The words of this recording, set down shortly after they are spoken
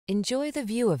Enjoy the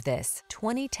view of this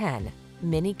 2010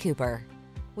 Mini Cooper.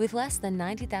 With less than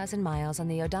 90,000 miles on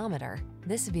the odometer,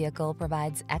 this vehicle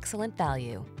provides excellent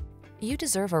value. You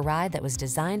deserve a ride that was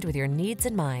designed with your needs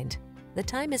in mind. The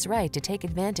time is right to take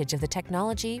advantage of the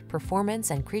technology,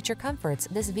 performance, and creature comforts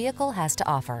this vehicle has to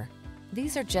offer.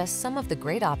 These are just some of the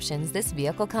great options this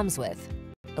vehicle comes with: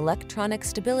 electronic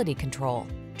stability control,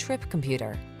 trip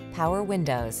computer, power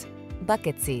windows,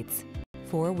 bucket seats,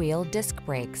 four-wheel disc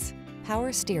brakes,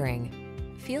 power steering.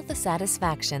 Feel the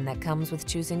satisfaction that comes with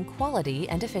choosing quality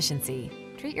and efficiency.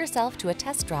 Treat yourself to a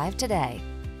test drive today.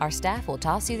 Our staff will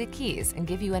toss you the keys and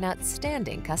give you an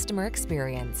outstanding customer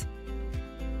experience.